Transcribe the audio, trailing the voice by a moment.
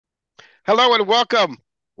Hello and welcome.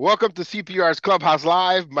 Welcome to CPR's Clubhouse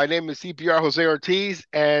Live. My name is CPR Jose Ortiz,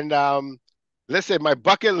 and listen, my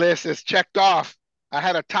bucket list is checked off. I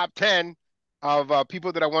had a top 10 of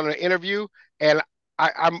people that I wanted to interview, and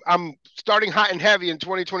I'm starting hot and heavy in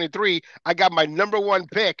 2023. I got my number one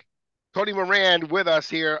pick, Tony Moran, with us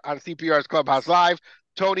here on CPR's Clubhouse Live.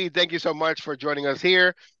 Tony, thank you so much for joining us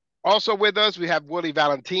here. Also with us, we have Willie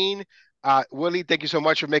Valentin. Willie, thank you so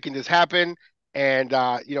much for making this happen. And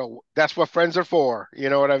that's what friends are for. You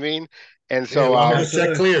know what I mean? And Yeah, as so long as the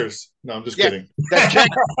check clears. No, I'm just yeah, kidding. that check,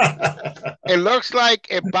 it looks like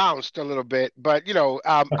it bounced a little bit, but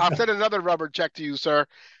I'll send another rubber check to you, sir.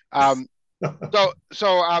 Um,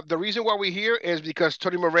 the reason why we're here is because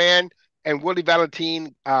Tony Moran and Willie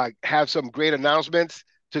Valentin have some great announcements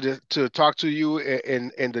to talk to you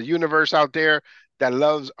in the universe out there that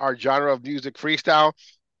loves our genre of music, freestyle.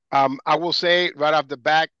 I will say right off the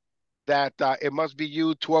back that It Must Be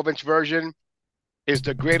You 12-inch version is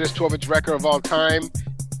the greatest 12-inch record of all time.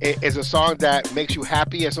 It is a song that makes you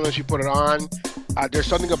happy as soon as you put it on. There's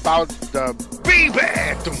something about the baby,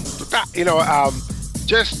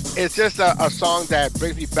 just it's just a song that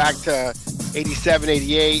brings me back to 87,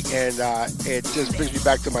 88, and it just brings me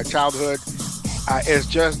back to my childhood. It's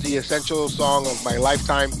just the essential song of my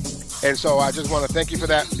lifetime. And so I just want to thank you for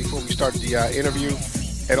that before we start the interview,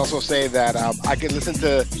 and also say that I can listen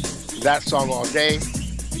to that song all day.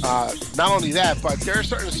 Not only that, but there are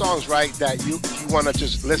certain songs, right, that you want to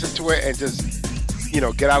just listen to it and just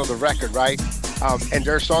get out of the record, right? And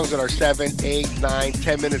there are songs that are 7, 8, 9,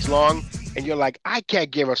 10 minutes long, and you're like, I can't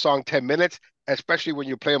give a song 10 minutes, especially when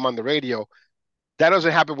you play them on the radio. That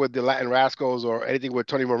doesn't happen with the Latin Rascals or anything with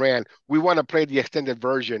Tony Moran. We want to play the extended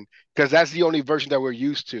version because that's the only version that we're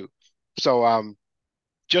used to. So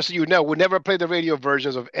just so you know, we never play the radio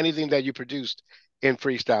versions of anything that you produced in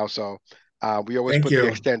freestyle. So we always Thank put the you.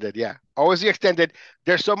 extended. Yeah, always the extended.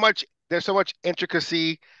 There's so much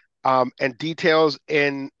intricacy and details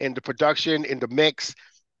in the production, in the mix,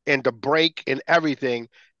 in the break, in everything,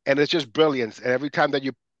 and it's just brilliance. And every time that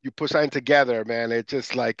you put something together, man, it's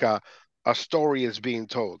just like a story is being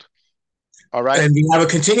told. All right. And we have a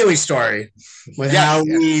continuing story with how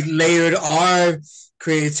Yes. we Yes. layered our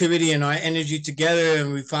creativity and our energy together.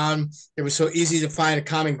 And we found it was so easy to find a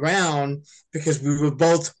common ground because we were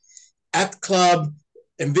both at the club,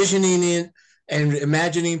 envisioning it and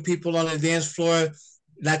imagining people on the dance floor,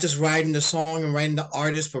 not just writing the song and writing the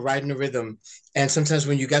artist, but writing the rhythm. And sometimes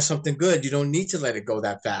when you got something good, you don't need to let it go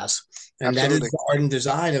that fast. And that is Absolutely. the art and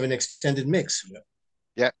design of an extended mix.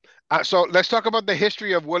 Yeah. So let's talk about the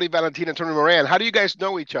history of Willie Valentin and Tony Moran. How do you guys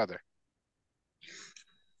know each other?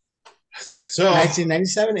 So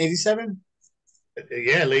 1997, 87.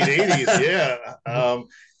 Yeah, late 80s. Yeah.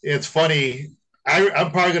 It's funny.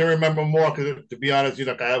 I'm probably going to remember more because, to be honest,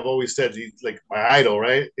 I've always said he's like my idol,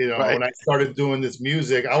 right? Right. When I started doing this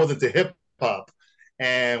music, I was into hip hop.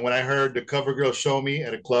 And when I heard the Cover Girls show me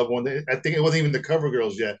at a club one day, I think it wasn't even the Cover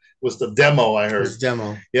Girls yet, it was the demo I heard. It was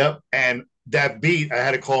demo. Yep. And that beat, I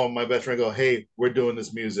had to call my best friend and go, hey, we're doing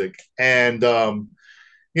this music. And,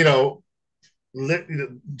 you know,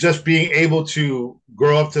 just being able to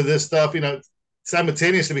grow up to this stuff,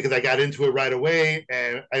 simultaneously because I got into it right away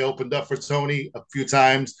and I opened up for Tony a few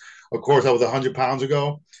times. Of course, I was 100 pounds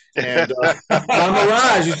ago. And La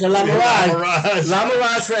Mirage, you said La Mirage. La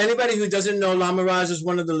Mirage, for anybody who doesn't know, La Mirage is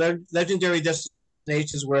one of the legendary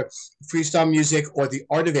destinations where freestyle music or the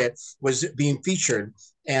art of it was being featured.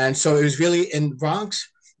 And so it was really in Bronx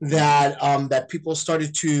that people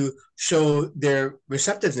started to show their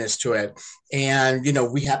receptiveness to it, and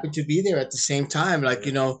we happened to be there at the same time, like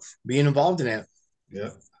being involved in it.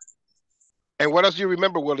 Yeah. And what else do you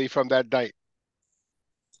remember, Willie, from that night?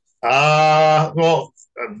 Well,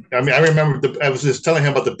 I mean, I remember I was just telling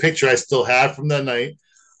him about the picture I still had from that night.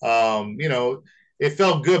 It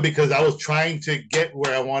felt good because I was trying to get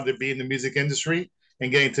where I wanted to be in the music industry,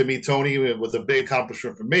 and getting to meet Tony was a big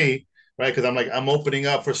accomplishment for me, right? Because I'm opening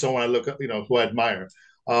up for someone I look up, who I admire.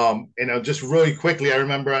 Just really quickly, I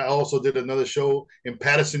remember I also did another show in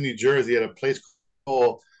Paterson, New Jersey, at a place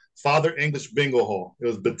called Father English Bingo Hall. It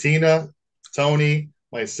was Bettina, Tony,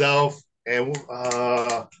 myself, and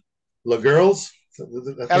La Girls.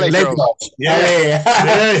 LA Lake girls. Girls. Yeah.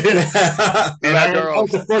 And La that was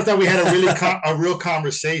girls. the first time we had a real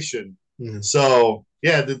conversation. Mm. So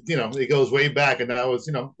yeah, it goes way back, and that was,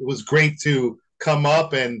 it was great to come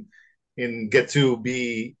up and get to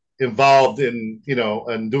be involved in,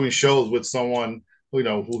 and doing shows with someone,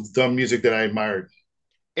 who's done music that I admired.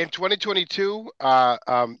 In 2022,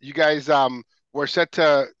 you guys were set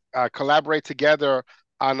to collaborate together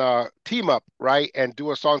on a team up, right, and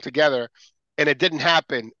do a song together. and it didn't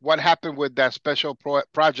happen. What happened with that special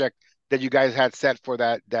project that you guys had set for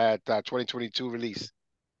that 2022 release?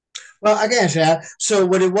 Well, I can answer that. So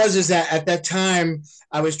what it was is that at that time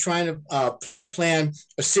I was trying to plan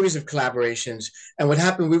a series of collaborations, and what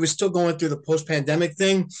happened, we were still going through the post-pandemic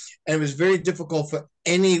thing, and it was very difficult for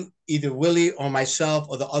either Willie or myself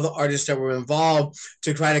or the other artists that were involved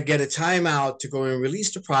to try to get a timeout to go and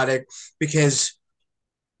release the product because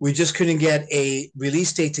we just couldn't get a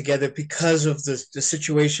release date together because of the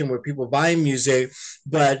situation where people buying music.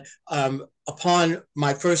 But upon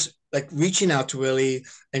my first like reaching out to Willie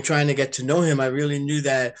and trying to get to know him, I really knew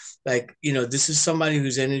that like, you know, this is somebody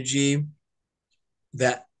whose energy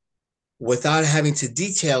that without having to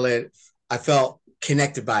detail it, I felt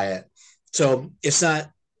connected by it. So it's not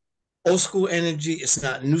old school energy, it's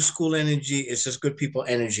not new school energy, it's just good people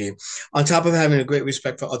energy. On top of having a great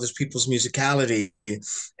respect for other people's musicality.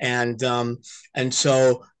 And and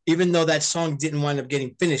so even though that song didn't wind up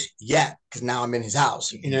getting finished yet, because now I'm in his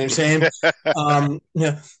house, you know what I'm saying? You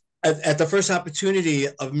know, at the first opportunity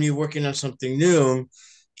of me working on something new,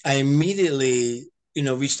 I immediately, you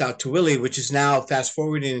know, reached out to Willie, which is now fast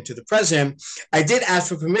forwarding into the present. I did ask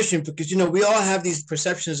for permission because, you know, we all have these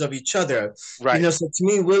perceptions of each other. Right. You know, so to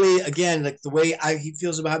me, Willie, again, like the way he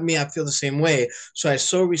feels about me, I feel the same way. So I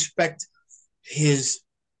so respect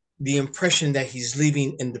the impression that he's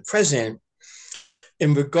leaving in the present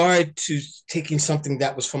in regard to taking something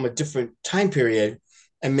that was from a different time period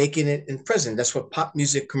and making it in present. That's what pop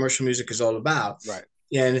music, commercial music is all about. Right.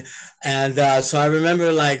 And so I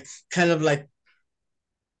remember like kind of like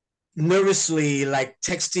nervously like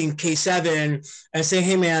texting K7 and saying,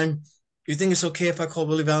 hey man, you think it's okay if I call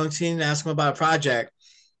Willie Valentin and ask him about a project?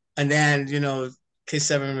 And then, you know,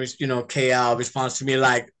 K7, you know, KL responds to me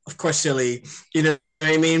like, of course, silly, you know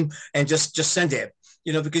what I mean? And just send it,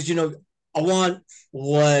 you know, because, you know, I want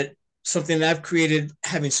something that I've created,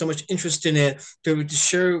 having so much interest in it, to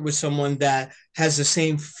share it with someone that has the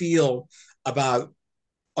same feel about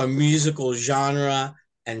a musical genre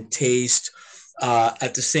and taste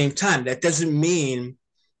at the same time. That doesn't mean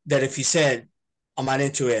that if he said, I'm not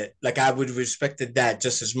into it, like I would have respected that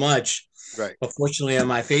just as much. Right. But fortunately, in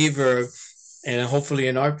my favor, and hopefully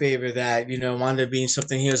in our favor, that, you know, wound up being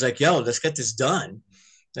something he was like, yo, let's get this done.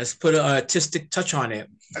 Let's put an artistic touch on it.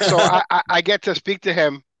 So I get to speak to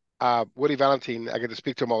him, Willie Valentin. I get to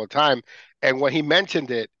speak to him all the time. And when he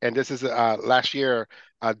mentioned it, and this is last year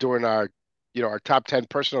during our, you know, our top 10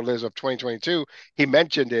 personal list of 2022, he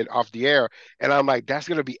mentioned it off the air. And I'm like, that's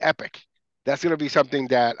going to be epic. That's going to be something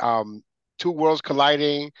that two worlds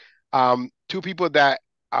colliding, two people that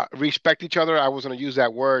respect each other. I was going to use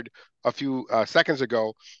that word a few seconds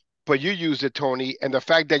ago, but you used it, Tony. And the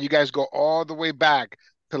fact that you guys go all the way back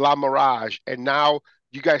to La Mirage, and now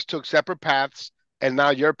you guys took separate paths, and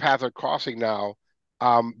now your paths are crossing now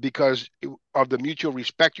because of the mutual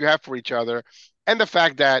respect you have for each other, and the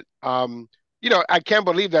fact that you know, I can't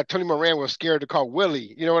believe that Tony Moran was scared to call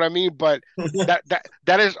Willie. You know what I mean? But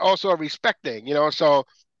that is also a respect thing, you know. So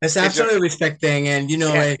it's absolutely a respect thing, and you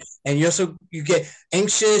know, yeah. and you also you get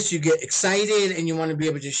anxious, you get excited, and you want to be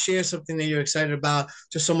able to share something that you're excited about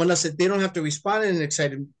to someone else that they don't have to respond in an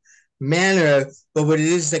excited manner, but what it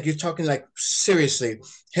is like you're talking like seriously,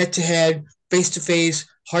 head to head, face to face,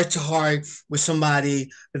 heart to heart with somebody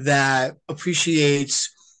that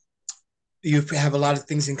appreciates you have a lot of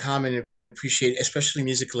things in common and appreciate, especially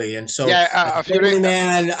musically. And so, yeah, a family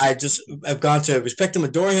man, I've gone to respect him,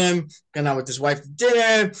 adore him. Gone out with his wife to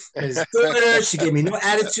dinner. His daughter, she gave me no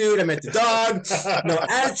attitude. I met the dog, no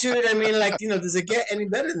attitude. I mean, like, you know, does it get any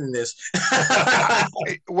better than this?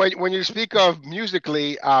 When you speak of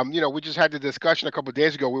musically, you know, we just had the discussion a couple of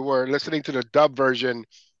days ago. We were listening to the dub version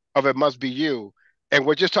of "It Must Be You," and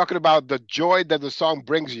we're just talking about the joy that the song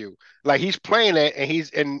brings you. Like he's playing it, and he's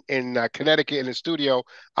in Connecticut in the studio.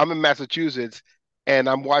 I'm in Massachusetts, and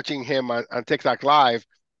I'm watching him on TikTok Live,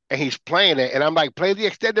 and he's playing it, and I'm like, play the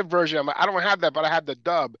extended version. I'm like, I don't have that, but I have the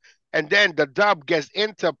dub. And then the dub gets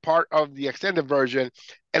into part of the extended version,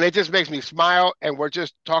 and it just makes me smile. And we're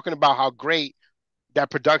just talking about how great that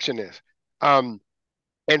production is. And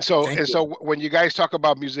so when you guys talk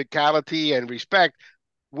about musicality and respect,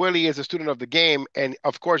 Willie is a student of the game, and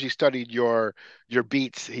of course he studied your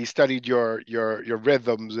beats, he studied your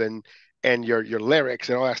rhythms and your lyrics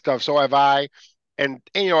and all that stuff. So have I, and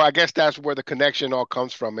you know, I guess that's where the connection all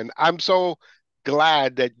comes from. And I'm so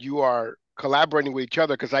glad that you are collaborating with each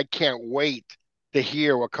other because I can't wait to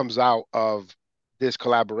hear what comes out of this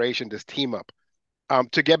collaboration, this team up.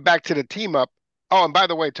 To get back to the team up. Oh, and by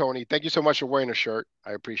the way, Tony, thank you so much for wearing a shirt.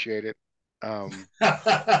 I appreciate it. Oh,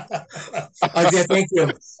 yeah, thank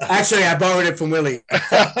you. Actually, I borrowed it from Willie. Put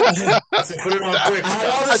it on quick. I had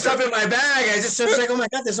all this stuff in my bag. I just was like, oh my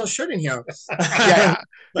God, there's no shirt in here. yeah.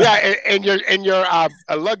 In your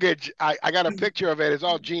luggage, I got a picture of it. It's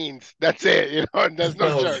all jeans. That's it. You know, and there's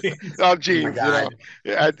no shirt. It's all jeans. Oh,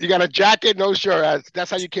 you know, you got a jacket, no shirt. That's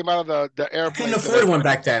how you came out of the airplane. I couldn't afford one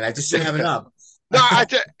back then. I just didn't have enough. No,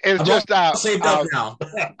 it's just saved up now.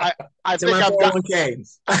 I think I've got.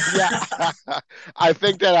 Yeah, I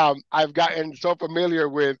think that I've gotten so familiar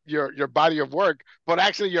with your body of work, but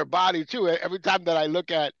actually your body too. Every time that I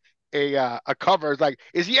look at a cover, it's like,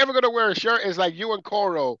 is he ever going to wear a shirt? It's like you and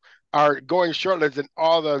Coro are going shirtless in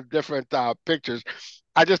all the different pictures.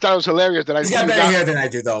 I just thought it was hilarious that he's got better hair than I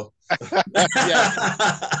do, though.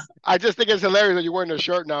 Yeah, I just think it's hilarious that you're wearing a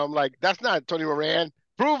shirt now. I'm like, that's not Tony Moran.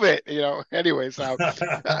 Prove it, you know. Anyway, so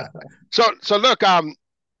look,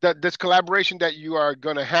 this collaboration that you are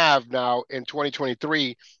going to have now in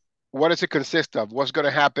 2023, what does it consist of? What's going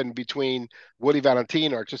to happen between Willie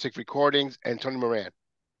Valentin, Artistik Recordings, and Tony Moran?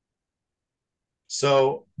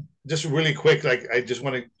 So, just really quick, like I just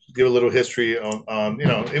want to give a little history on you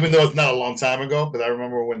know, even though it's not a long time ago, but I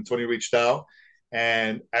remember when Tony reached out,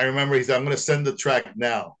 and I remember he said, "I'm going to send the track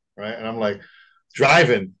now," right? And I'm like,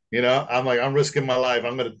 driving. You know, I'm like, I'm risking my life.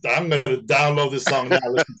 I'm gonna download this song now,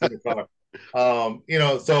 listen to the car. You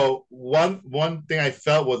know, so one thing I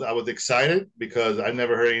felt was I was excited because I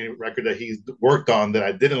never heard any record that he's worked on that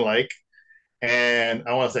I didn't like, and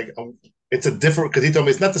I was like, it's a different, because he told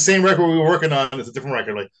me it's not the same record we were working on. It's a different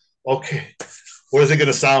record. Like, okay, what is it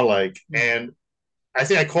gonna sound like? And I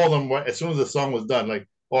think I called him as soon as the song was done. Like,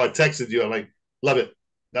 oh, I texted you. I'm like, love it.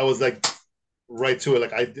 That was like right to it.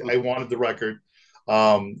 Like I wanted the record.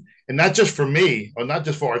 And not just for me, or not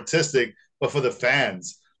just for Artistik, but for the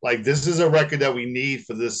fans. Like, this is a record that we need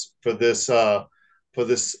for this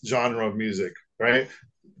genre of music, right?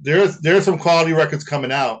 There's some quality records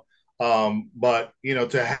coming out, but you know,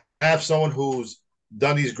 to have someone who's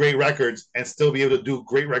done these great records and still be able to do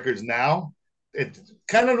great records now, it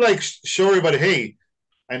kind of like show everybody, hey,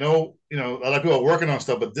 I know, you know, a lot of people are working on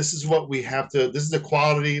stuff, but this is what we have to. This is the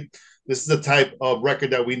quality. This is the type of record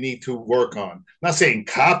that we need to work on. I'm not saying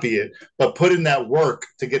copy it, but put in that work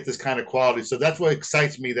to get this kind of quality. So that's what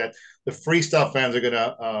excites me, that the Freestyle fans are going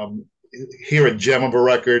to hear a gem of a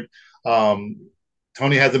record.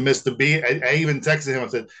 Tony had to miss the beat. I even texted him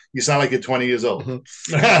and said, "You sound like you're 20 years old."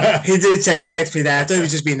 Mm-hmm. He did text me that. I thought he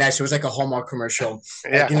was just being nice. It was like a Hallmark commercial.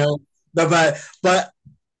 Yeah. You know, but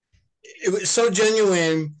it was so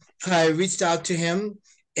genuine. I reached out to him,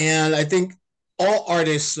 and I think all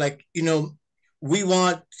artists, like, you know, we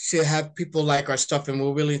want to have people like our stuff, and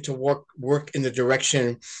we're willing to work in the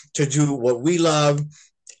direction to do what we love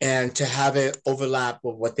and to have it overlap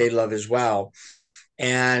with what they love as well.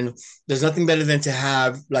 And there's nothing better than to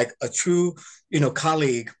have like a true, you know,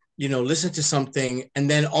 colleague, you know, listen to something and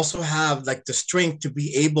then also have like the strength to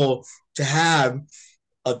be able to have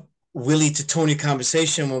a Willie to Tony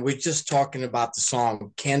conversation when we're just talking about the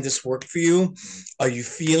song. Can this work for you? Are you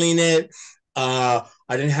feeling it? I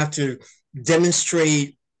didn't have to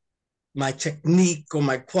demonstrate my technique or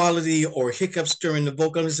my quality or hiccups during the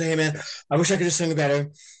vocal. And say, hey man, I wish I could have sung better.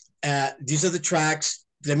 These are the tracks.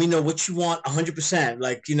 Let me know what you want 100%.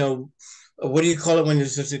 Like, you know, what do you call it when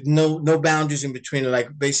there's just no boundaries in between? Like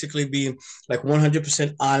basically being like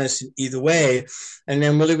 100% honest in either way. And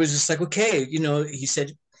then Willie was just like, okay, you know, he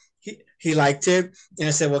said he liked it. And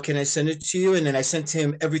I said, well, can I send it to you? And then I sent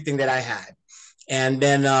him everything that I had. And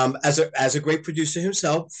then as a great producer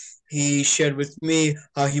himself, he shared with me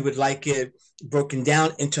how he would like it broken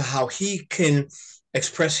down into how he can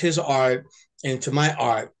express his art into my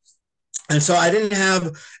art. And so I didn't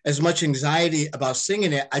have as much anxiety about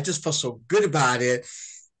singing it. I just felt so good about it.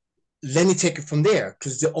 Let me take it from there,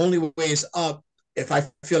 because the only way is up if I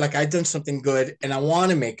feel like I've done something good and I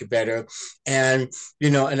want to make it better. And, you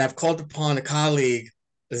know, and I've called upon a colleague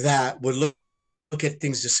that would look at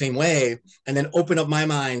things the same way and then open up my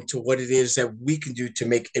mind to what it is that we can do to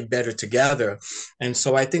make it better together. And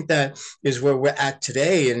so I think that is where we're at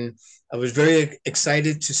today. And I was very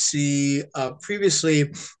excited to see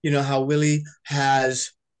previously, you know, how Willie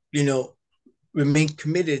has, you know, remained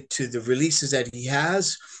committed to the releases that he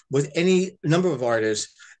has with any number of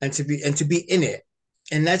artists and to be in it.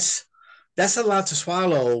 And that's a lot to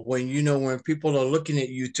swallow when, you know, when people are looking at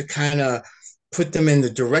you to kind of put them in the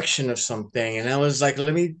direction of something. And I was like,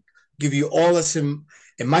 let me give you all this in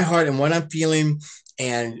my heart and what I'm feeling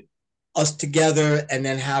and us together, and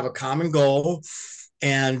then have a common goal.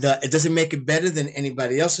 And it doesn't make it better than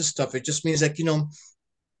anybody else's stuff. It just means like, you know,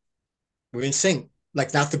 we're in sync,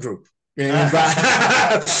 like not the group. You know what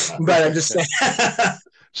I mean? But I'm just saying.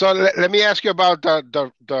 So let me ask you about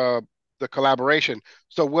the collaboration.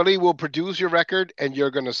 So Willie will produce your record and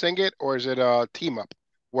you're going to sing it, or is it a team up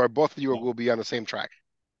where both of you will be on the same track?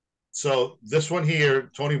 So this one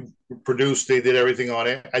here, Tony produced. They did everything on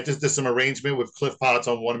it. I just did some arrangement with Cliff Potts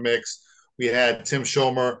on one mix. We had Tim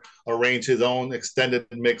Schomer arrange his own extended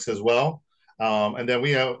mix as well. And then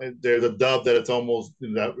we have there's a dub that it's almost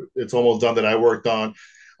done that I worked on.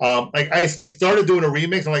 Like I started doing a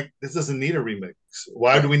remix. I'm like, this doesn't need a remix.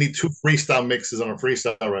 Why do we need two freestyle mixes on a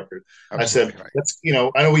freestyle record? Absolutely, I said, let's,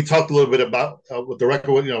 I know we talked a little bit about with the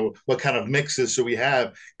record, what kind of mixes should we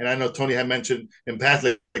have? And I know Tony had mentioned in past,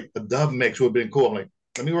 like a dub mix would have been cool. I'm like,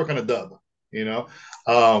 let me work on a dub, and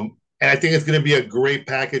I think it's going to be a great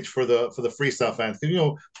package for the freestyle fans.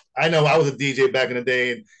 I know I was a DJ back in the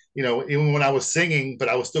day, and even when I was singing, but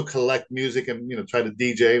I would still collect music and try to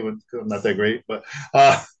DJ when I'm not that great. But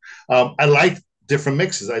I like different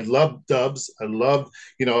mixes. I love dubs. I love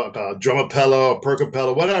drumapella or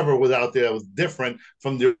percapella, whatever was out there that was different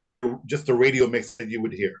from just the radio mix that you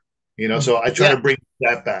would hear. So I try to bring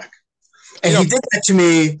that back. And he did that to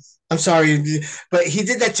me. I'm sorry, but he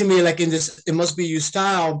did that to me like in this "It Must Be You"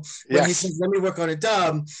 style, when he says, "Let me work on a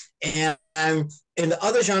dub," and in the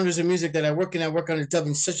other genres of music that I work on a dub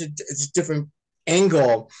in such it's a different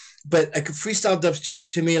angle. But like freestyle dubs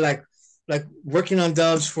to me, like working on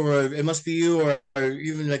dubs for "It Must Be You" or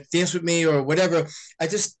even like "Dance with Me" or whatever, I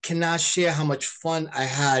just cannot share how much fun I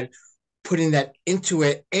had putting that into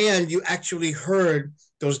it. And you actually heard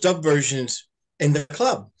those dub versions in the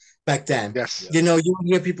club back then. Yes. You would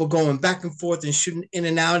hear people going back and forth and shooting in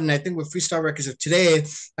and out. And I think with freestyle records of today,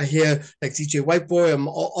 I hear like DJ White Boy and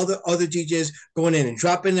all other DJs going in and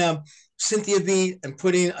dropping a Cynthia beat and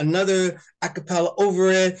putting another acapella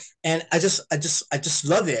over it. And I just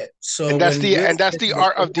love it. So and that's the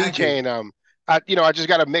art of DJing. I just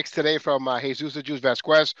got a mix today from Jesus the Juice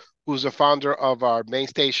Vasquez, who's the founder of our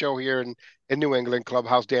mainstay show here in New England,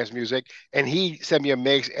 Clubhouse Dance Music. And he sent me a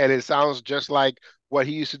mix, and it sounds just like what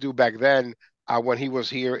he used to do back then when he was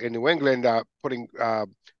here in New England, putting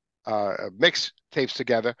mix tapes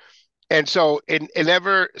together. And so it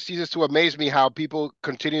never ceases to amaze me how people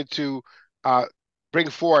continue to bring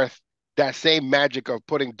forth that same magic of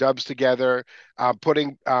putting dubs together,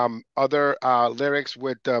 putting other lyrics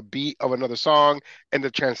with the beat of another song and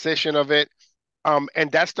the transition of it.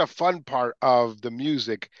 And that's the fun part of the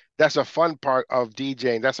music. That's a fun part of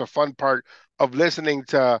DJing. That's a fun part of listening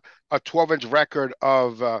to a 12-inch record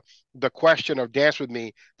of The Question of Dance With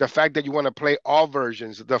Me. The fact that you want to play all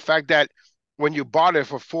versions. The fact that when you bought it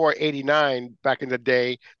for $4.89 back in the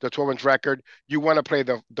day, the 12-inch record, you want to play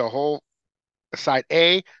the whole side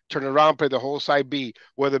A, turn around, play the whole side B,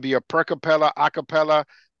 whether it be a percapella, acapella,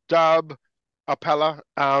 dub, apella.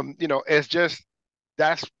 It's just,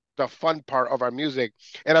 that's the fun part of our music.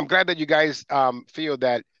 And I'm glad that you guys feel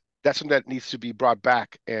that that's something that needs to be brought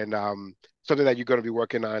back, and something that you're going to be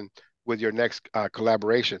working on with your next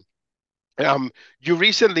collaboration. You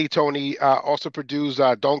recently, Tony, also produced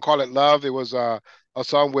 "Don't Call It Love." It was a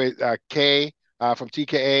song with Kay from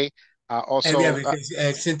TKA. Also,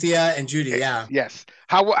 and Cynthia and Judy. Yeah. Yes.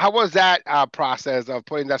 How was that process of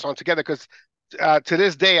putting that song together? Because to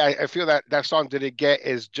this day, I feel that song didn't get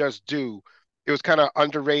its just due. It was kind of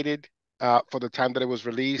underrated for the time that it was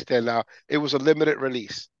released, and it was a limited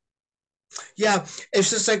release. Yeah, it's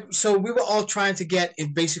just like, so we were all trying to get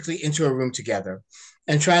basically into a room together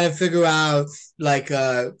and trying to figure out like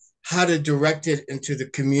how to direct it into the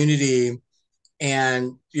community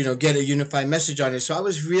and get a unified message on it. So I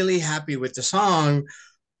was really happy with the song,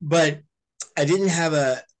 but I didn't have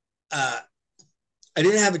a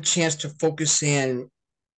chance to focus in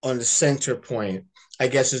on the center point, I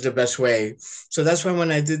guess is the best way. So that's why when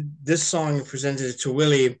I did this song and presented it to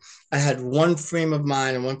Willie, I had one frame of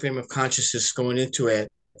mind and one frame of consciousness going into it.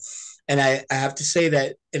 And I have to say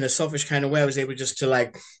that in a selfish kind of way, I was able just to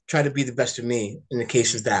like try to be the best of me in the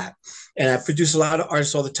case of that. And I produce a lot of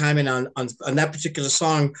artists all the time. And on that particular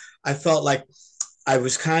song, I felt like I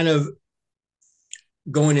was kind of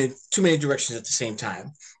going in too many directions at the same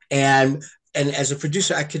time. And as a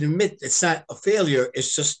producer, I can admit it's not a failure.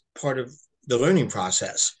 It's just part of the learning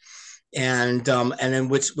process. And then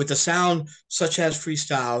with the sound such as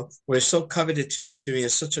freestyle, where it's so coveted to me,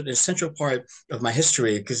 is such an essential part of my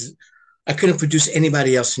history, because I couldn't produce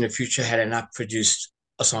anybody else in the future had I not produced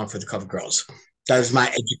a song for the Cover Girls. That was my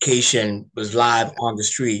education, was live on the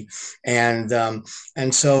street. And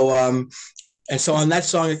so on that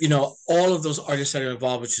song, all of those artists that are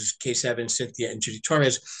involved, which is K7, Cynthia, and Judy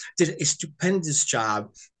Torres, did a stupendous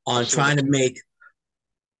job on trying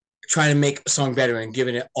trying to make a song better and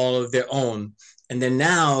giving it all of their own. And then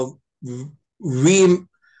now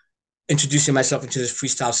introducing myself into this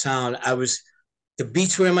freestyle sound, the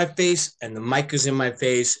beats were in my face and the mic was in my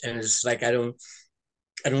face, and it's like I don't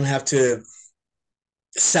have to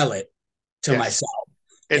sell it to myself.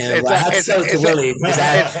 I had to sell it to Willie because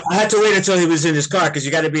I had to wait until he was in his car, because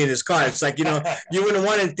you got to be in his car. It's like, you wouldn't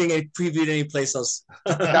want anything previewed any place else.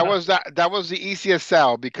 that was the easiest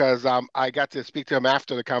sell, because I got to speak to him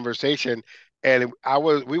after the conversation, and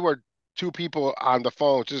we were two people on the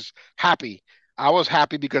phone just happy. I was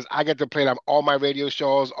happy because I get to play it on all my radio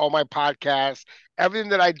shows, all my podcasts, everything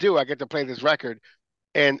that I do, I get to play this record.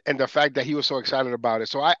 And the fact that he was so excited about it.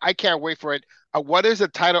 So I can't wait for it. What is the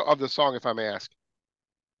title of the song, if I may ask?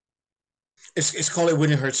 It's called "It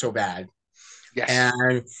Wouldn't Hurt So Bad." Yes.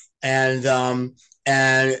 And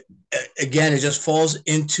again, it just falls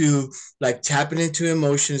into like tapping into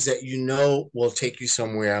emotions that will take you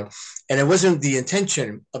somewhere. And it wasn't the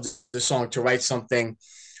intention of the song to write something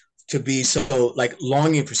to be so like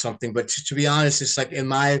longing for something, but to be honest, it's like in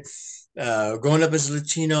my growing up as a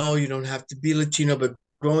Latino, you don't have to be Latino, but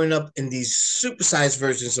growing up in these supersized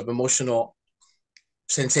versions of emotional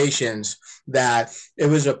sensations, that it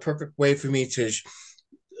was a perfect way for me to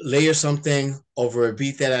layer something over a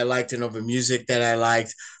beat that I liked and over music that I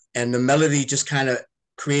liked. And the melody just kind of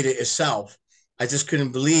created itself. I just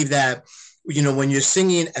couldn't believe that, when you're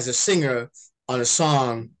singing as a singer on a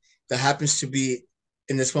song that happens to be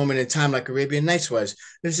in this moment in time, like Arabian Nights was,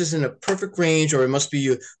 this isn't a perfect range, or it must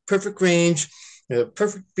be a perfect range, a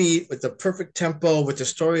perfect beat with the perfect tempo, with a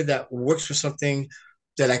story that works for something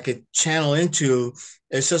that I could channel into.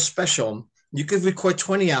 It's so special. You could record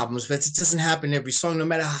 20 albums, but it doesn't happen every song, no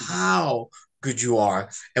matter how good you are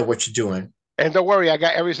at what you're doing. And don't worry, I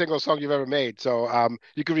got every single song you've ever made. So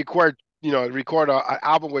you can record an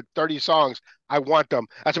album with 30 songs. I want them.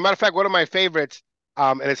 As a matter of fact, one of my favorites,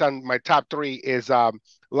 and it's on my top 3, is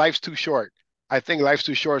Life's Too Short. I think Life's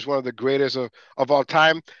Too Short is one of the greatest of all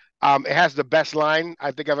time. It has the best line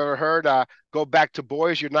I think I've ever heard. Go back to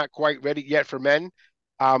boys, you're not quite ready yet for men.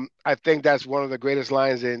 I think that's one of the greatest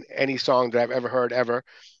lines in any song that I've ever heard ever.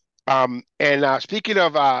 And speaking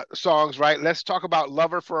of songs, right, let's talk about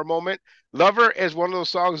Lover for a moment. Lover is one of those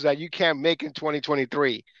songs that you can't make in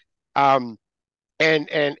 2023. And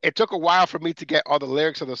it took a while for me to get all the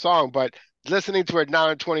lyrics of the song, but listening to it now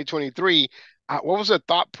in 2023, what was the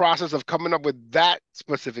thought process of coming up with that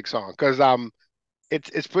specific song? Because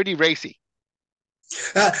it's pretty racy.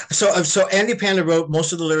 So Andy Panda wrote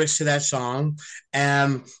most of the lyrics to that song,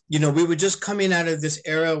 and we were just coming out of this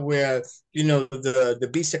era where the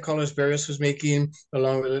beats that Carlos Barrios was making,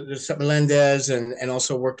 along with Seth Melendez, and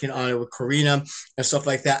also working on it with Corina and stuff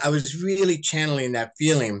like that. I was really channeling that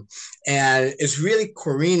feeling, and it's really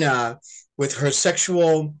Corina with her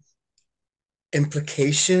sexual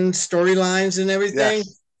implication storylines and everything,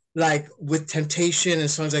 yes, like with Temptation and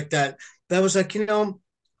songs like that. That was like,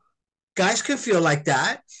 guys can feel like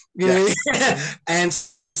that, yeah. And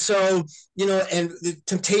so, and the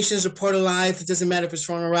temptation is a part of life. It doesn't matter if it's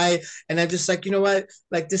wrong or right. And I'm just like, what?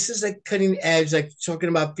 Like, this is like cutting edge, like talking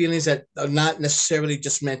about feelings that are not necessarily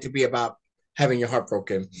just meant to be about having your heart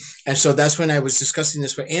broken. And so that's when I was discussing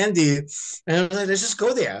this with Andy, and I was like, let's just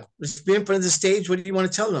go there. Let's be in front of the stage. What do you want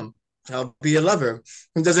to tell them? I'll be a lover.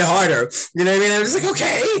 Who does it harder? You know what I mean? I was like,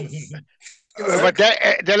 okay. But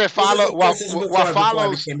then it follows. What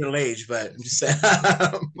follows? I became middle age, but I'm just saying.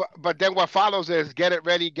 but then what follows is get it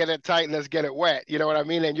ready, get it tight, let's get it wet. You know what I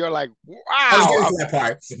mean? And you're like, wow. I was getting to that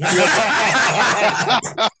part.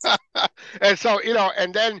 And so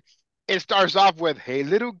and then it starts off with, "Hey,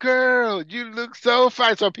 little girl, you look so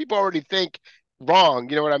fine." So people already think wrong.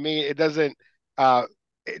 You know what I mean? It doesn't.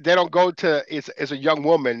 They don't go to it's a young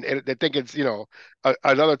woman. They think it's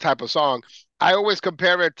another type of song. I always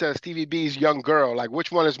compare it to Stevie B's Young Girl. Like,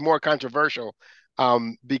 which one is more controversial?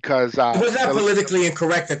 Because it was not politically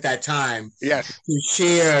incorrect at that time. Yes, to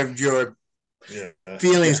share your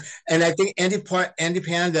feelings, and I think Andy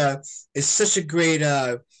Panda is such a great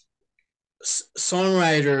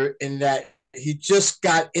songwriter in that he just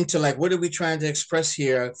got into like, what are we trying to express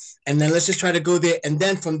here? And then let's just try to go there. And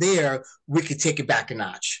then from there, we could take it back a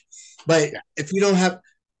notch. But if you don't have,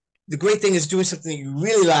 the great thing is doing something that you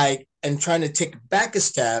really like and trying to take it back a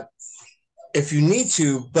step if you need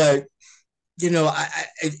to. But, in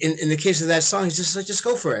the case of that song, it's just like, just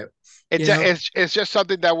go for it. It's just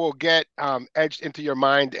something that will get edged into your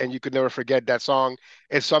mind, and you could never forget that song.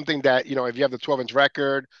 It's something that, if you have the 12-inch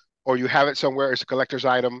record or you have it somewhere, it's a collector's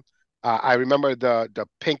item. I remember the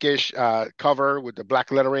pinkish cover with the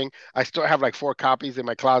black lettering. I still have like 4 copies in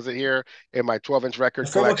my closet here in my 12-inch record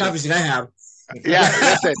collection. 4 more copies than I have. Yeah,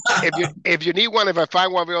 listen. If you need one, if I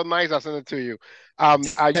find one real nice, I'll send it to you.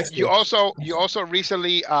 You also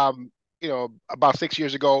recently, about 6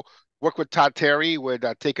 years ago, worked with Todd Terry with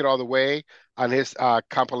 "Take It All the Way" on his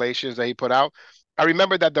compilations that he put out. I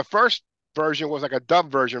remember that the first version was like a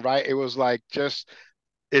dub version, right? It was like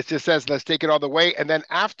it just says "Let's take it all the way," and then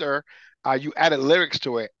after you added lyrics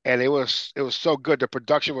to it, and it was so good. The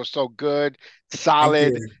production was so good, Thank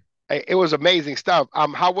solid. you. It was amazing stuff.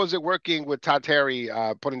 How was it working with Todd Terry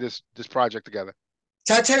putting this project together?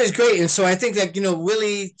 Todd Terry's great, and so I think that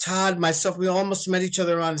Willie, Todd, myself, we almost met each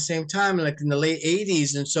other around the same time, like in the late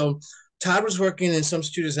 '80s, and so Todd was working in some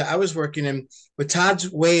studios that I was working in, but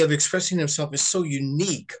Todd's way of expressing himself is so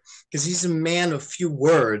unique because he's a man of few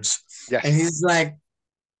words, and Yes. he's like,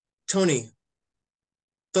 Tony,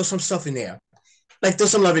 throw some stuff in there. Like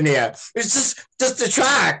there's some love in there. It's just the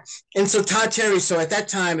track. And so Todd Terry, so at that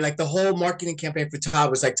time, like the whole marketing campaign for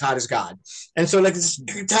Todd was like Todd is God. And so like this,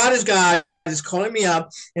 Todd is God is calling me up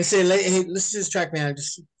and saying, hey, listen to this track, man.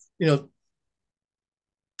 Just,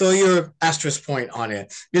 throw your asterisk point on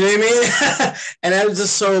it. You know what I mean? And I was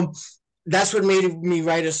just so that's what made me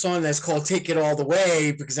write a song that's called "Take It All the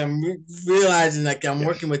Way" because I'm realizing like I'm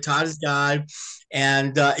working with Todd as God,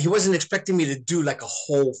 and he wasn't expecting me to do like a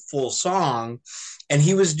whole full song, and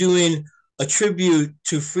he was doing a tribute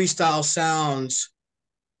to freestyle sounds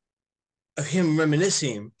of him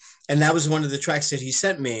reminiscing, and that was one of the tracks that he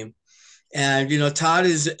sent me. And Todd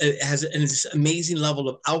has this amazing level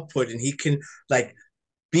of output, and he can like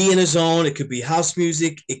be in his zone. It could be house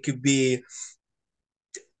music, it could be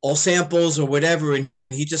all samples or whatever, and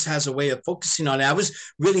he just has a way of focusing on it. I was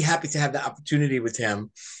really happy to have the opportunity with him,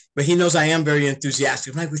 but he knows I am very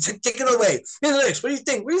enthusiastic. I'm like, take it away. Here's the lyrics. What do you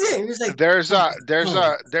think? What do you think? And he's like, there's a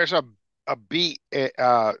beat,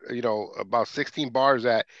 about 16 bars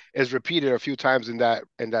that is repeated a few times in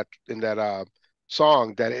that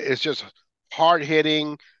song that is just hard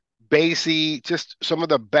hitting, bassy, just some of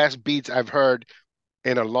the best beats I've heard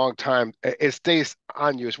in a long time. It stays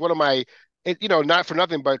on you. It's one of my, not for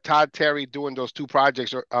nothing, but Todd Terry doing those two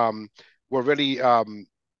projects were really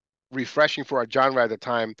refreshing for our genre at the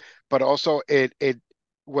time. But also, it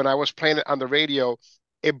when I was playing it on the radio,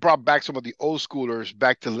 it brought back some of the old schoolers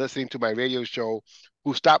back to listening to my radio show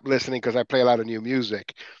who stopped listening because I play a lot of new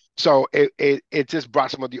music. So it just brought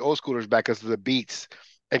some of the old schoolers back because of the beats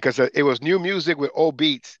and because it was new music with old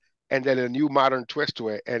beats and then a new modern twist to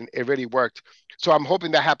it, and it really worked. So I'm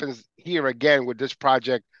hoping that happens here again with this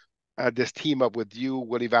project, this team up with you,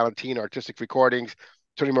 Willie Valentin, Artistik Recordings,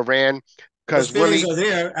 Tony Moran, those because feelings are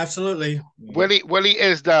there, absolutely. Willie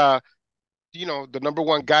is the number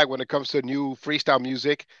one guy when it comes to new freestyle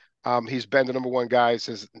music. He's been the number one guy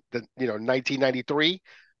since 1993.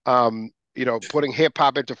 Putting hip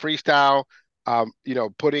hop into freestyle.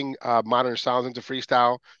 Putting modern sounds into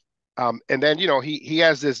freestyle. And then he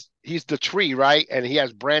has this. He's the tree, right? And he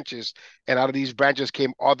has branches, and out of these branches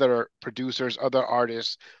came other producers, other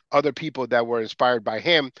artists, other people that were inspired by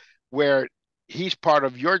him. Where he's part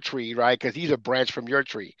of your tree, right? Because he's a branch from your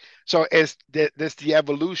tree. So it's this the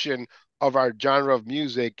evolution of our genre of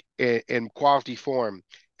music in quality form.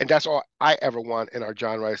 And that's all I ever want in our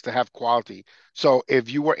genre is to have quality. So if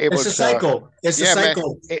you were able It's a cycle. It's a yeah, man,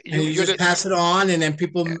 cycle. And you you just did, pass it on, and then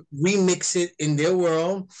people remix it in their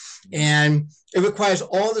world. And it requires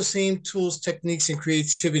all the same tools, techniques, and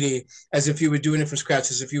creativity as if you were doing it from scratch,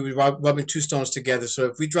 as if you were rubbing two stones together. So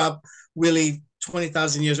if we drop Willie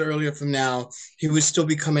 20,000 years earlier from now, he would still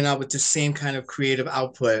be coming out with the same kind of creative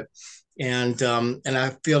output. And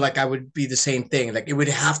I feel like I would be the same thing. Like it would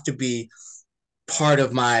have to be part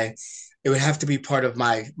of my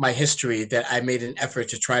history that I made an effort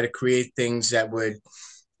to try to create things that would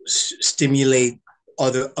stimulate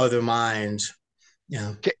other minds.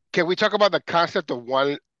 Yeah. can we talk about the concept of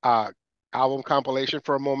one album compilation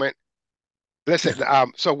for a moment? Listen, Yeah.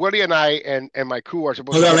 so Willie and I and my crew are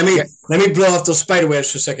supposed Hold to on, get together. let me blow off those spider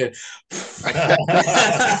webs for a second.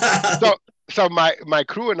 so so my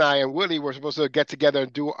crew and I and Willie were supposed to get together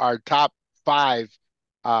and do our top five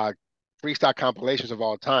uh freestyle compilations of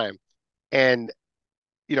all time. And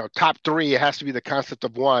top three, it has to be the concept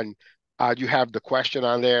of one. You have the question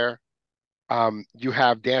on there. You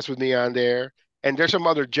have Dance with Me on there, and there's some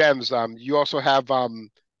other gems. You also have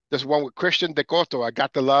this one with Christian Decoto, I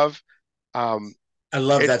Got the Love. I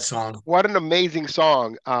love It that song. What an amazing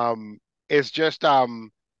song. It's just a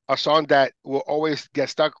song that will always get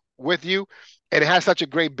stuck with you, and it has such a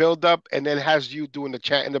great build up, and then it has you doing the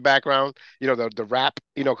chant in the background. The rap.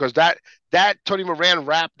 Because that Tony Moran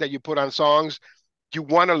rap that you put on songs, you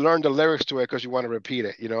want to learn the lyrics to it because you want to repeat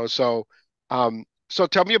it. So So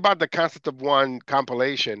tell me about the Concept of One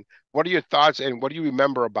compilation. What are your thoughts and what do you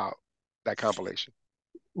remember about that compilation?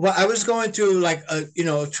 Well, I was going through like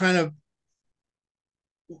trying to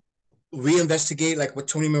reinvestigate like what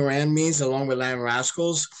Tony Moran means along with Lamb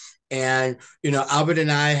Rascals. And Albert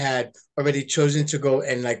and I had already chosen to go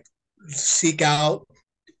and like seek out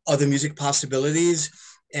other music possibilities.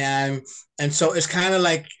 And so it's kind of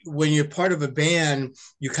like when you're part of a band,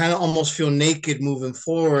 you kind of almost feel naked moving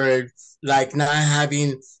forward, like not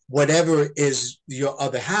having whatever is your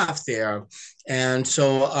other half there. And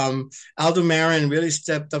so Aldo Marin really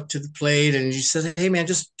stepped up to the plate, and he said, "Hey man,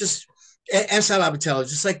 and Sal Abbatello,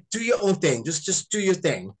 just like do your own thing, just do your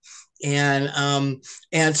thing." And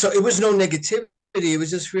so it was no negativity. It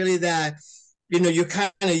was just really that you're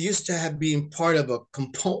kind of used to have being part of a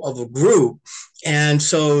group. And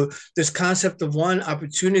so this concept of one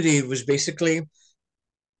opportunity was basically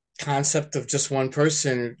concept of just one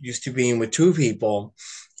person used to being with two people.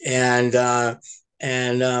 And when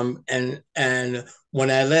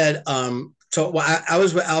I led I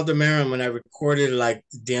was with Aldo Marin when I recorded like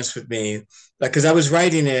Dance With Me, like because I was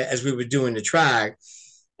writing it as we were doing the track.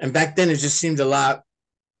 And back then it just seemed a lot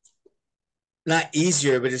not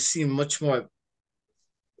easier, but it seemed much more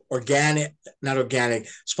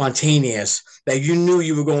spontaneous, that you knew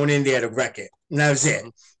you were going in there to wreck it. And that was it.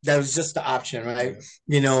 That was just the option, right?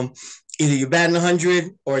 Either you bat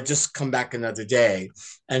 100 or just come back another day.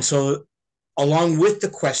 And so along with the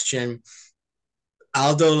question,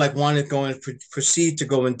 Aldo like wanted to go and proceed to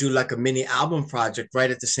go and do like a mini album project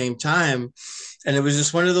right at the same time. And it was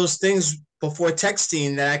just one of those things before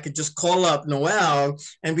texting that I could just call up Noel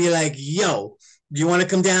and be like, yo, do you want to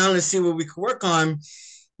come down and see what we could work on?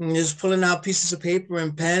 And just pulling out pieces of paper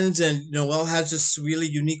and pens. And Noel has this really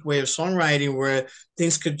unique way of songwriting where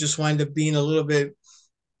things could just wind up being a little bit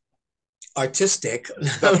artistic.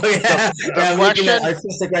 I'm looking at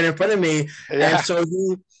artistic right in front of me. Yeah. And so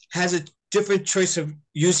he has a different choice of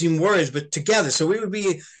using words, but together. So we would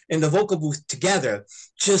be in the vocal booth together.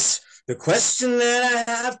 Just the question that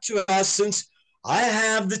I have to ask, since I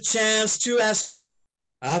have the chance to ask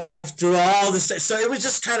after all this. So it was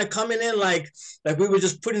just kind of coming in like we were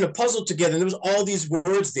just putting a puzzle together, and there was all these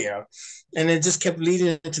words there, and it just kept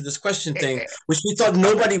leading into this question thing, which we thought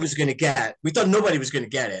nobody was going to get. We thought nobody was going to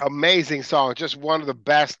get it. Amazing song, just one of the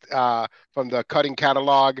best from the Cutting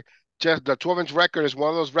catalog. Just the 12-inch record is one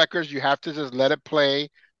of those records you have to just let it play,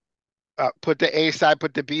 put the A side,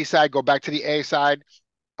 put the B side, go back to the A side.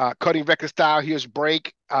 Cutting record style, here's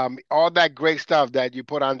break, all that great stuff that you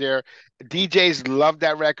put on there. DJs love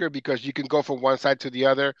that record because you can go from one side to the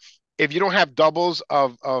other. If you don't have doubles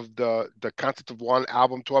of the Concept of One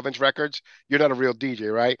album 12-inch records, you're not a real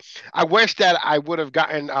DJ, right? I wish that I would have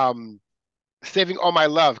gotten Saving All My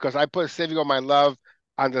Love, because I put Saving All My Love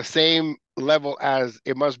on the same level as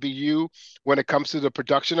It Must Be You when it comes to the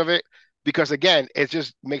production of it. Because again, it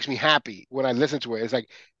just makes me happy when I listen to it. It's like,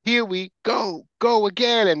 here we go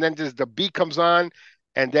again. And then just the beat comes on,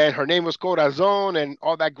 and then Her Name Was Corazon and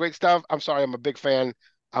all that great stuff. I'm sorry, I'm a big fan.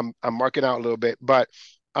 I'm marking out a little bit, but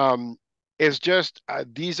it's just,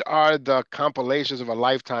 these are the compilations of a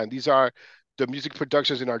lifetime. These are the music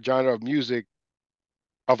productions in our genre of music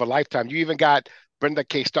of a lifetime. You even got Brenda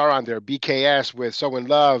K. Starr on there, BKS with So In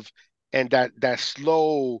Love, and that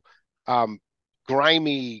slow,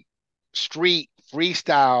 grimy street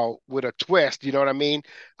freestyle with a twist. You know what I mean?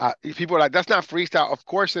 People are like, that's not freestyle. Of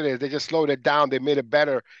course it is. They just slowed it down. They made it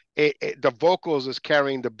better. The vocals is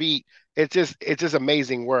carrying the beat. It's just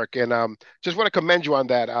amazing work. And just want to commend you on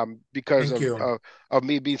that because of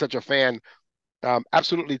me being such a fan.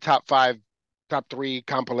 Absolutely top 3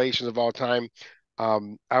 compilations of all time.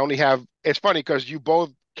 I only have, it's funny because you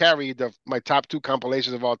both carry my top 2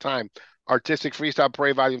 compilations of all time: Artistik Freestyle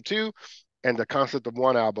Parade Volume 2 and the Concept of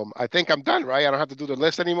One album. I think I'm done, right? I don't have to do the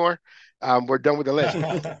list anymore. We're done with the list.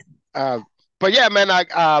 But yeah, man,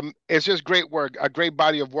 it's just great work, a great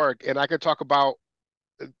body of work. And I could talk about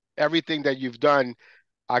everything that you've done.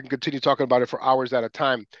 I can continue talking about it for hours at a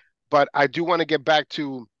time. But I do want to get back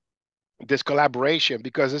to this collaboration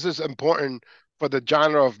because this is important for the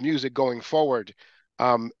genre of music going forward.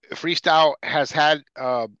 Freestyle has had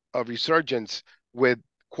a resurgence with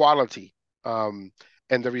quality.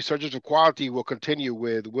 And the resurgence of quality will continue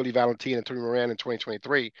with Willie Valentin and Tony Moran in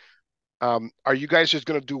 2023. Are you guys just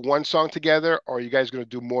going to do one song together, or are you guys going to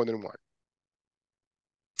do more than one?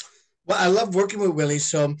 Well, I love working with Willie.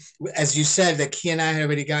 So as you said, that he and I had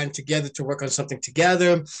already gotten together to work on something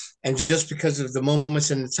together. And just because of the moments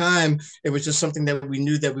and the time, it was just something that we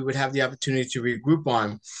knew that we would have the opportunity to regroup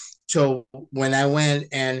on. So when I went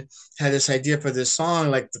and had this idea for this song,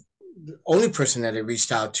 like the only person that I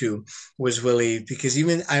reached out to was Willie, because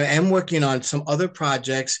even I am working on some other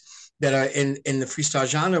projects that are in the freestyle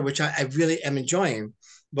genre, which I really am enjoying.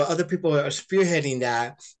 But other people are spearheading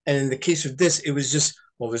that. And in the case of this, it was just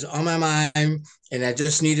what was on my mind. And I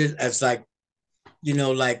just needed, as like,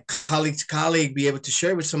 like colleague to colleague, be able to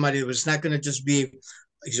share with somebody that was not going to just be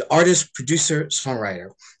he's an artist, producer,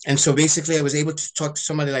 songwriter. And so basically I was able to talk to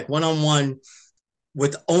somebody like one-on-one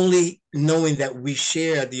with only knowing that we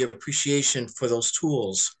share the appreciation for those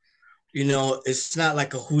tools. It's not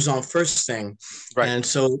like a who's on first thing. Right. And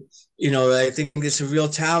so, I think it's a real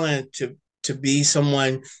talent to be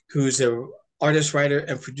someone who's a artist, writer,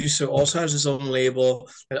 and producer, also has his own label,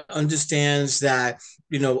 that understands that,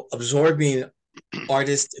 absorbing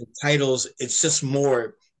artists and titles, it's just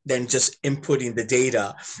more than just inputting the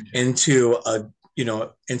data into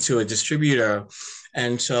a distributor.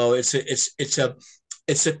 And so it's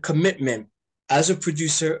a commitment as a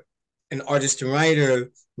producer, an artist and writer,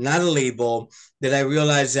 not a label, that I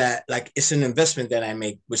realize that like it's an investment that I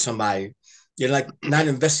make with somebody. You're like not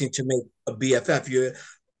investing to make a BFF. You're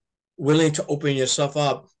willing to open yourself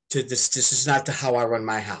up to this. This is not how I run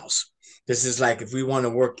my house. This is like if we want to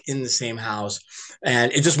work in the same house.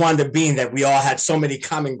 And it just wanted to be that we all had so many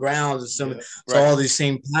common grounds, and all these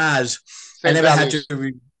same paths. I never had to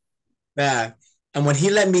read back. And when he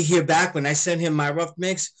let me hear back, when I sent him my rough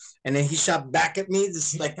mix, and then he shot back at me,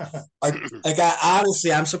 this like I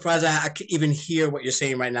honestly, I'm surprised I can even hear what you're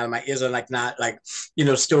saying right now. My ears are like not like,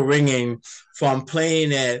 still ringing from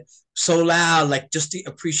playing it so loud, like just the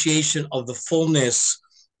appreciation of the fullness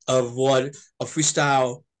of what a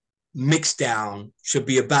freestyle mix down should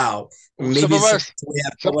be about. Maybe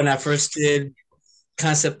when I first did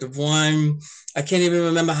Concept of One, I can't even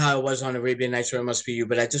remember how it was on Arabian Nights or It Must Be You,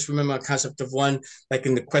 but I just remember a Concept of One, like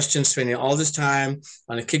in the question, spending all this time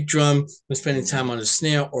on a kick drum, and spending time on a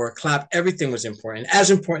snare or a clap. Everything was important, as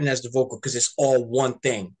the vocal, because it's all one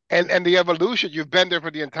thing. And the evolution, you've been there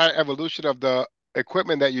for the entire evolution of the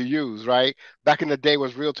equipment that you use, right? Back in the day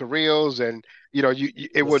was reel to reels, and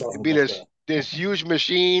it would be this huge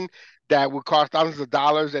machine that would cost thousands of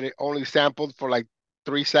dollars, and it only sampled for like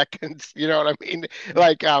 3 seconds. You know what I mean?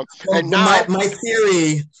 Like, and now my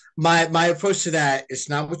theory, my approach to that is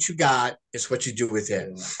not what you got, it's what you do with it.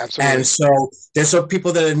 Absolutely. And so there's some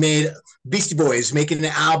people that have made Beastie Boys making an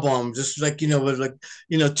album, just like, with like,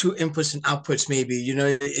 2 inputs and outputs, maybe,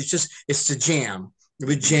 it's the jam.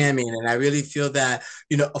 We're jamming. And I really feel that,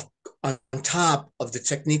 on top of the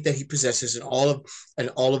technique that he possesses and all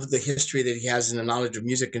of the history that he has and the knowledge of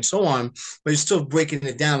music and so on, but he's still breaking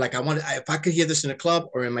it down. Like if I could hear this in a club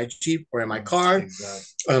or in my Jeep or in my car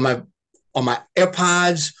or on my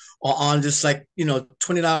AirPods or on just like,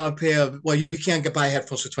 $20 pair of, well, you can't buy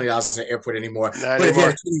headphones for $20 in the airport anymore. But if you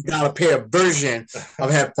had a $20 pair version of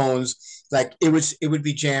headphones, like it would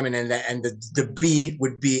be jamming, and the beat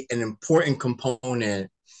would be an important component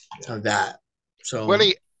of that. So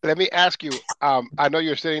Willie, let me ask you, I know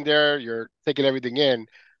you're sitting there, you're taking everything in.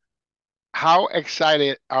 How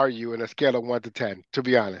excited are you in a scale of 1 to 10, to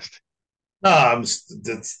be honest? No,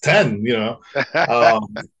 it's 10,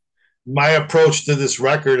 my approach to this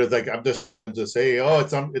record is like, I'm just say,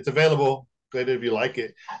 it's available. Good if you like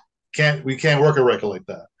it. We can't work a record like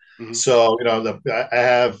that. Mm-hmm. So, I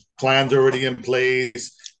have plans already in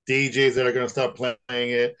place, DJs that are going to start playing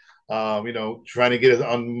it. Trying to get it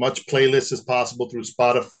on much playlists as possible through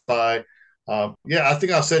Spotify. I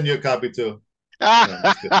think I'll send you a copy too.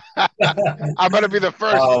 I'm going to be the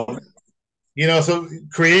first. So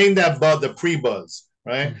creating that buzz, the pre-buzz,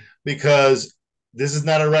 right? Because this is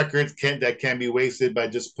not a record that can be wasted by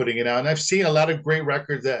just putting it out. And I've seen a lot of great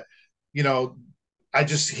records that, I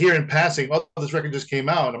just hear in passing, this record just came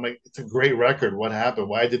out. And I'm like, it's a great record. What happened?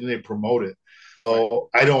 Why didn't they promote it? So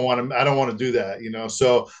I don't want to do that,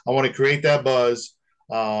 So I want to create that buzz.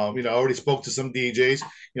 I already spoke to some DJs.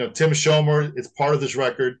 Tim Schomer is part of this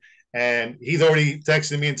record, and he's already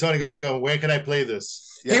texted me and Tony, when can I play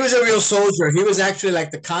this? He was a real soldier. He was actually like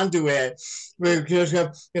the conduit, because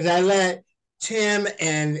I let Tim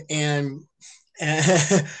and him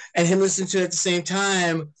listen to it at the same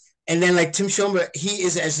time. And then, like Tim Schomer, he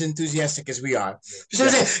is as enthusiastic as we are. So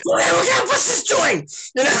he's like, we're gonna push this joint.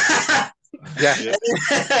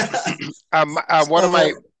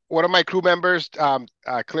 One of my crew members,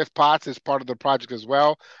 Cliff Potts, is part of the project as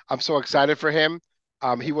well. I'm so excited for him.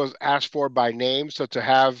 He was asked for by name, so to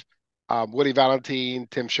have Willie Valentin,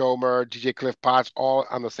 Tim Schomer, DJ Cliff Potts all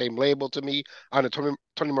on the same label to me on the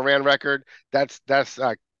Tony Moran record, that's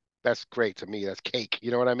great to me. That's cake.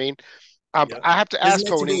 You know what I mean? I have to ask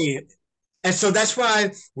Tony. And so that's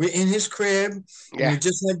why we're in his crib. Yeah. We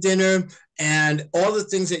just had dinner, and all the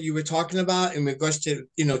things that you were talking about in regards to,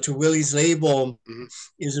 to Willie's label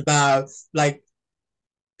is about like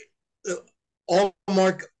all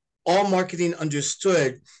marketing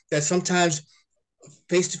understood that sometimes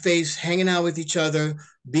face-to-face, hanging out with each other,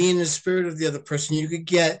 being in the spirit of the other person, you could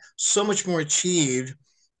get so much more achieved.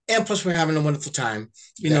 And plus, we're having a wonderful time,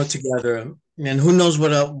 together. And who knows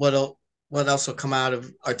what else will come out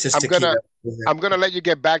of Artistik. I'm gonna let you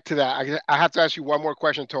get back to that. I have to ask you one more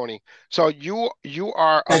question, Tony. So you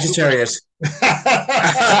are Sagittarius.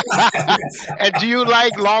 And do you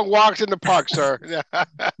like long walks in the park, sir?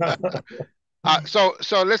 So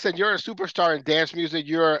listen, you're a superstar in dance music.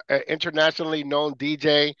 You're an internationally known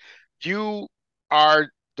DJ. You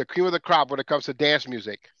are the cream of the crop when it comes to dance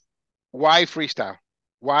music. Why freestyle?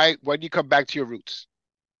 Why do you come back to your roots?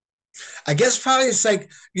 I guess probably it's like,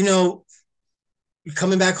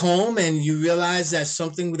 coming back home and you realize that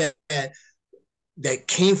something that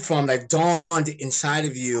came from, that dawned inside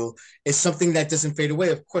of you, is something that doesn't fade away.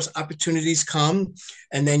 Of course, opportunities come,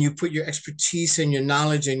 and then you put your expertise and your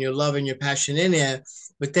knowledge and your love and your passion in it.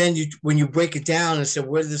 But then when you break it down and say,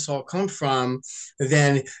 where did this all come from?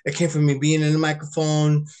 Then it came from me being in the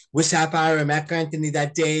microphone with Sapphire and Mac Anthony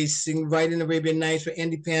that day, singing right in Arabian Nights with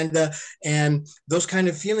Andy Panda. And those kind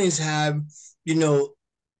of feelings have,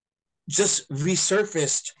 just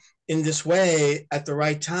resurfaced in this way at the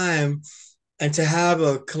right time. And to have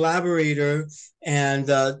a collaborator and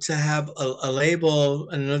to have a label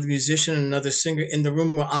and another musician and another singer in the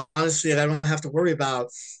room, honestly, I don't have to worry about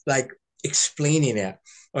like explaining it,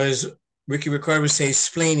 or as Ricky Ricardo would say,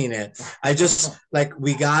 explaining it. I just like,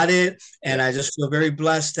 we got it. And I just feel very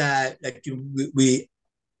blessed that like we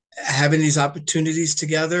having these opportunities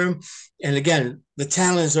together. And again, the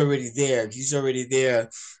talent is already there. He's already there.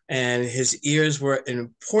 And his ears were an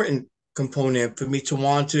important component for me to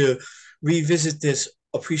want to revisit this,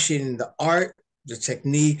 appreciating the art, the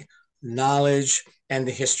technique, knowledge, and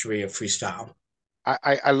the history of freestyle.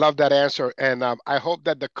 I love that answer. And I hope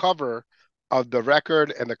that the cover of the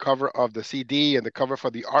record and the cover of the CD and the cover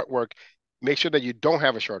for the artwork, make sure that you don't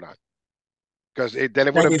have a shirt on. Because then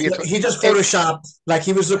it wouldn't be. He just photoshopped, like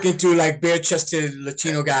he was looking through like bare-chested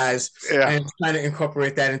Latino guys and trying to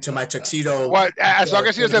incorporate that into my tuxedo. Well, as long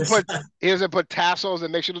as he doesn't put tassels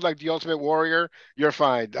and make you look like the Ultimate Warrior, you're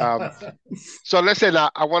fine. So listen,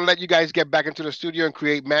 I want to let you guys get back into the studio and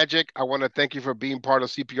create magic. I want to thank you for being part of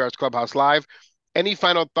CPR's Clubhouse Live. Any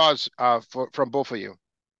final thoughts from both of you?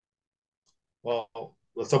 Well,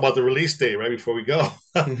 let's talk about the release date right before we go.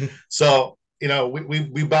 So,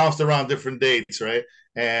 we bounced around different dates, right?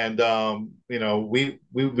 And, we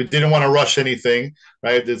didn't want to rush anything,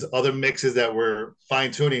 right? There's other mixes that we're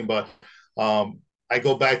fine tuning, but I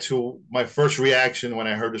go back to my first reaction when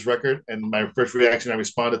I heard this record, and my first reaction, I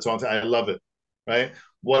responded to it. I love it, right?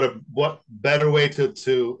 What better way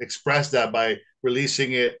to express that by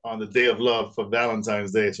releasing it on the day of love for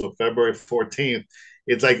Valentine's Day, so February 14th.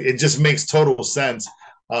 It's like, it just makes total sense.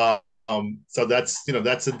 So that's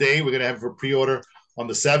the day we're gonna have for pre-order on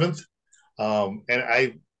the 7th, and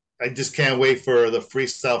I just can't wait for the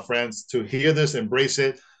freestyle friends to hear this, embrace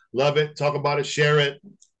it, love it, talk about it, share it.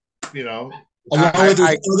 Along with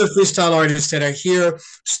other freestyle artists that are here,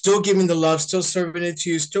 still giving the love, still serving it to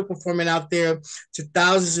you, still performing out there to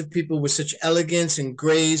thousands of people with such elegance and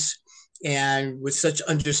grace and with such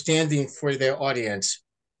understanding for their audience.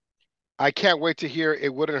 I can't wait to hear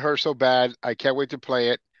It Wouldn't Hurt So Bad. I can't wait to play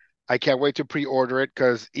it. I can't wait to pre-order it,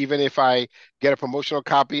 because even if I get a promotional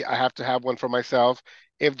copy, I have to have one for myself.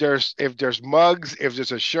 If there's mugs, if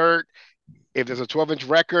there's a shirt, if there's a 12-inch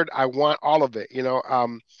record, I want all of it,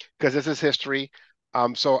 because this is history.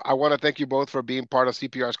 So I want to thank you both for being part of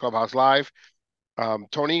CPR's Clubhouse Live.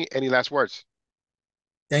 Tony, any last words?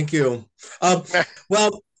 Thank you.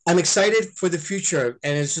 Well, I'm excited for the future,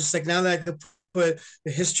 and it's just like, now that I can put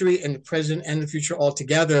the history and the present and the future all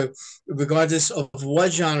together, regardless of what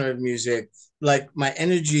genre of music, like my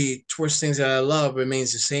energy towards things that I love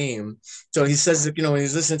remains the same. So he says that, when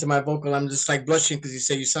he's listening to my vocal, I'm just like blushing, because he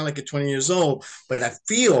said, you sound like you're 20 years old, but I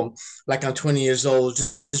feel like I'm 20 years old,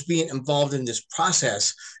 just being involved in this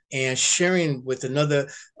process and sharing with another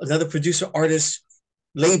producer, artist,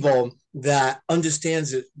 label that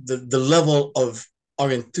understands the level of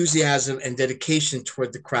our enthusiasm and dedication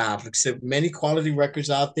toward the craft. Like I said, many quality records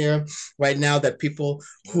out there right now that people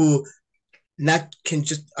who are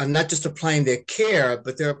not just applying their care,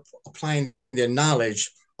 but they're applying their knowledge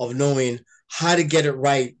of knowing how to get it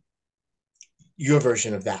right. Your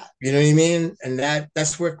version of that, you know what I mean? And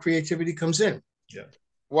that's where creativity comes in. Yeah.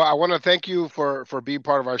 Well, I want to thank you for being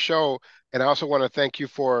part of our show, and I also want to thank you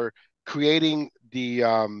for creating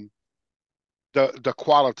the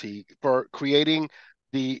quality, for creating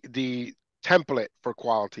the template for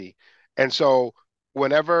quality. And so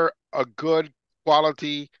whenever a good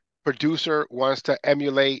quality producer wants to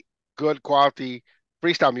emulate good quality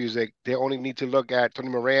freestyle music, they only need to look at Tony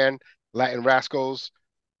Moran, Latin Rascals,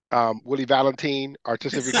 Willie Valentin,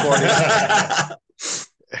 Artistik Recordings.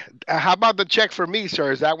 How about the check for me,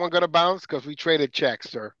 sir? Is that one going to bounce? Because we traded checks,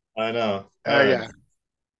 sir. I know. Yeah.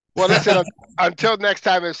 Well, listen, until next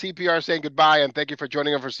time, it's CPR saying goodbye, and thank you for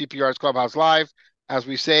joining us for CPR's Clubhouse Live. As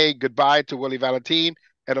we say goodbye to Willie Valentin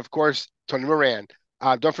and, of course, Tony Moran.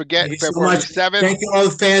 Don't forget, February 7th. Thank you, all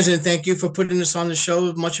the fans, and thank you for putting us on the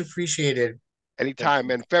show. Much appreciated. Anytime.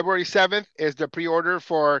 And February 7th is the pre-order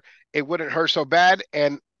for It Wouldn't Hurt So Bad.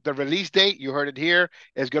 And the release date, you heard it here,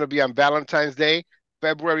 is going to be on Valentine's Day,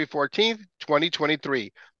 February 14th,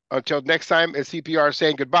 2023. Until next time, it's CPR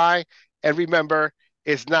saying goodbye. And remember,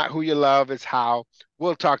 it's not who you love, it's how.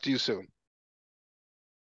 We'll talk to you soon.